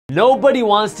Nobody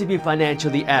wants to be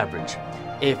financially average.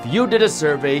 If you did a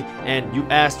survey and you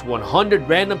asked 100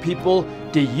 random people,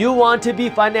 do you want to be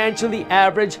financially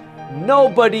average?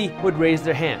 Nobody would raise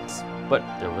their hands. But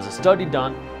there was a study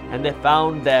done and they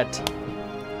found that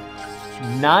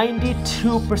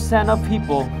 92% of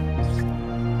people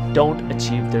don't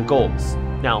achieve their goals.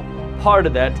 Now, part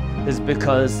of that is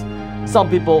because some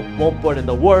people won't put in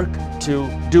the work to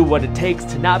do what it takes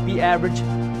to not be average,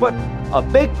 but a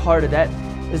big part of that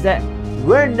is that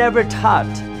we're never taught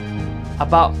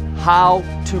about how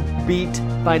to beat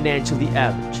financially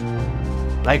average.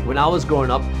 Like when I was growing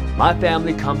up, my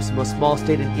family comes from a small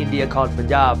state in India called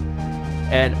Punjab,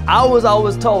 and I was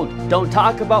always told, don't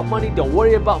talk about money, don't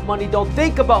worry about money, don't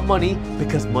think about money,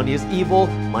 because money is evil,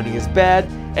 money is bad,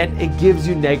 and it gives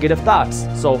you negative thoughts.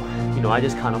 So, I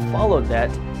just kind of followed that.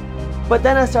 But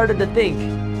then I started to think,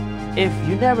 if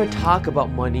you never talk about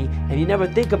money and you never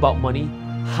think about money,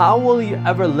 how will you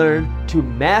ever learn to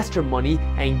master money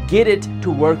and get it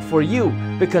to work for you?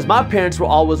 Because my parents were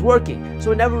always working,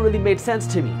 so it never really made sense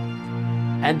to me.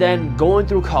 And then going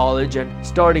through college and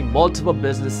starting multiple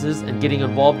businesses and getting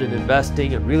involved in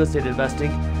investing and real estate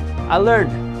investing, I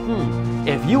learned,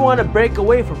 if you want to break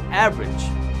away from average,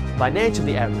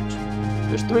 financially average,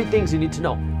 there's 3 things you need to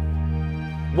know.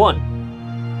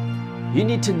 1, you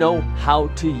need to know how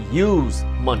to use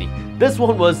money. This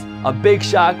one was a big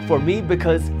shock for me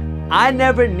because I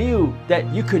never knew that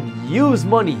you could use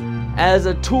money as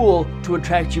a tool to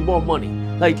attract you more money.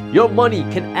 Like, your money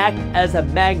can act as a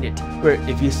magnet where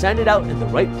if you send it out in the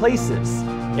right places,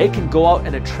 it can go out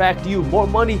and attract you more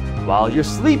money while you're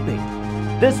sleeping.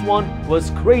 This one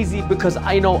was crazy because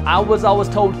I was always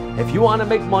told, if you want to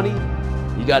make money,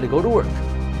 you got to go to work.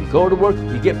 You go to work,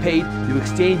 you get paid, you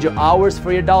exchange your hours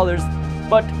for your dollars.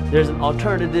 But there's an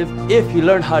alternative if you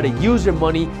learn how to use your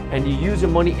money and you use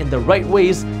your money in the right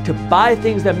ways to buy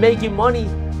things that make you money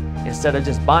instead of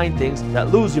just buying things that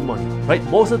lose you money, right?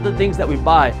 Most of the things that we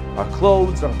buy, our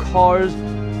clothes, our cars,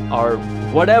 our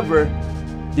whatever,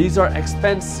 these are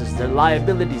expenses, they're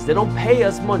liabilities, they don't pay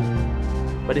us money.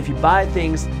 But if you buy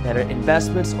things that are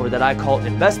investments, or that I call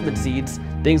investment seeds,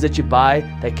 things that you buy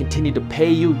that continue to pay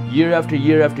you year after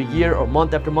year after year, or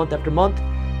month after month after month,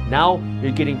 now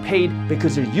you're getting paid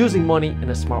because you're using money in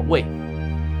a smart way.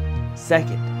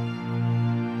 Second,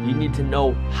 you need to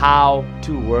know how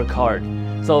to work hard.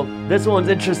 So this one's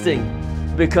interesting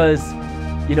because,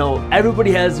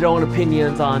 everybody has their own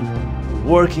opinions on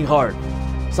working hard.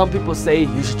 Some people say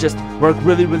you should just work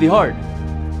really, really hard.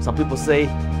 Some people say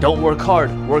don't work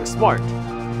hard, work smart.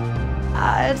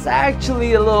 It's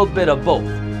actually a little bit of both.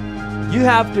 You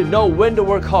have to know when to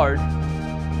work hard,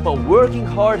 but working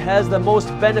hard has the most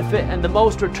benefit and the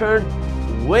most return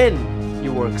when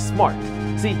you work smart.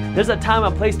 See, there's a time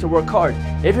and place to work hard.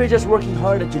 If you're just working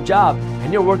hard at your job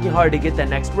and you're working hard to get that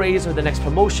next raise or the next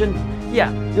promotion,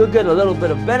 yeah, you'll get a little bit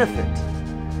of benefit.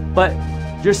 But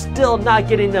you're still not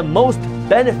getting the most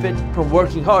benefit from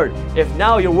working hard. If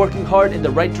now you're working hard in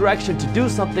the right direction to do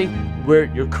something where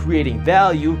you're creating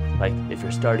value, like if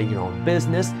you're starting your own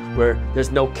business where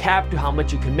there's no cap to how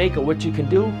much you can make or what you can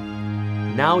do,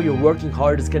 now your working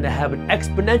hard is going to have an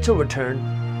exponential return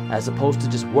as opposed to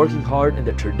just working hard in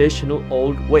the traditional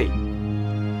old way.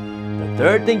 The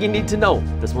third thing you need to know,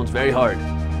 this one's very hard,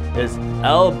 is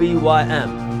LBYM.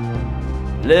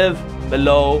 Live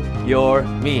below your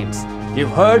means.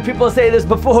 You've heard people say this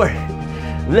before.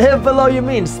 Live below your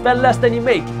means, spend less than you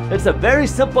make. It's a very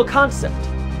simple concept,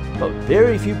 but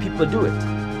very few people do it.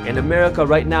 In America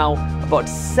right now, about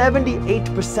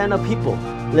 78% of people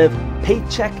live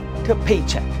paycheck to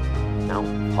paycheck. Now,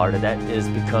 part of that is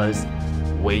because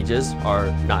wages are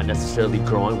not necessarily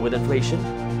growing with inflation,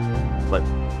 but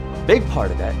a big part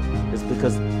of that is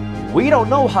because we don't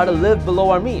know how to live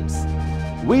below our means.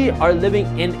 We are living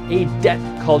in a debt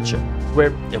culture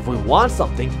where if we want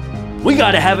something, we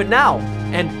gotta have it now.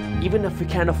 And even if we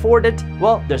can't afford it,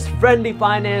 well, there's friendly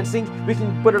financing, we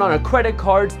can put it on our credit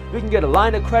cards, we can get a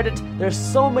line of credit. There's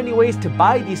so many ways to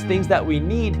buy these things that we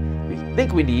need, we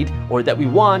think we need, or that we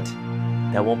want,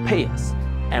 that won't pay us.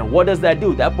 And what does that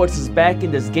do? That puts us back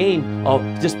in this game of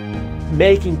just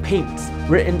making payments.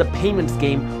 We're in the payments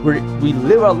game where we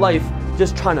live our life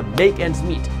just trying to make ends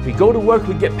meet. We go to work,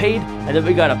 we get paid, and then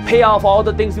we gotta pay off all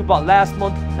the things we bought last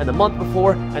month and the month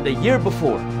before and the year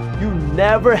before. You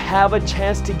never have a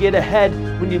chance to get ahead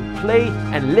when you play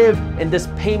and live in this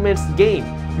payments game.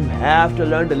 You have to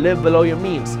learn to live below your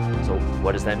means. So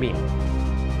what does that mean?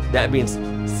 That means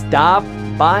stop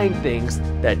buying things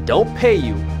that don't pay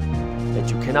you, that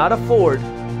you cannot afford,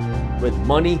 with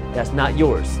money that's not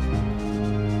yours.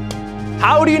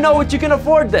 How do you know what you can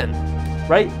afford then?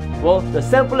 Right? Well, the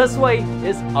simplest way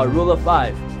is a rule of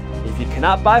 5. If you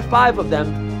cannot buy 5 of them,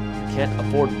 you can't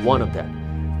afford 1 of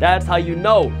them. That's how you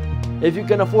know if you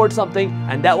can afford something,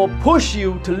 and that will push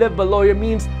you to live below your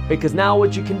means, because now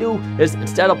what you can do is,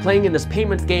 instead of playing in this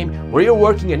payments game where you're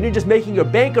working and you're just making your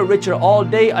banker richer all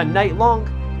day and night long,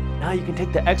 now you can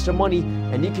take the extra money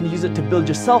and you can use it to build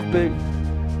yourself big,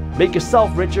 make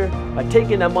yourself richer by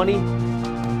taking that money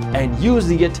and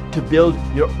using it to build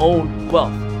your own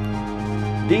wealth.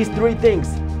 These 3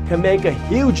 things can make a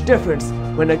huge difference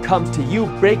when it comes to you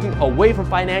breaking away from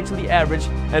financially average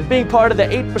and being part of the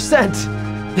 8%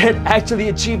 that actually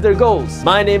achieve their goals.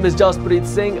 My name is Jaspreet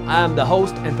Singh. I am the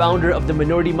host and founder of the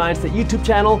Minority Mindset YouTube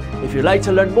channel. If you'd like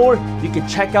to learn more, you can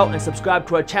check out and subscribe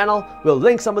to our channel. We'll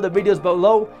link some of the videos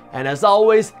below. And as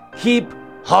always, keep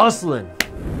hustling.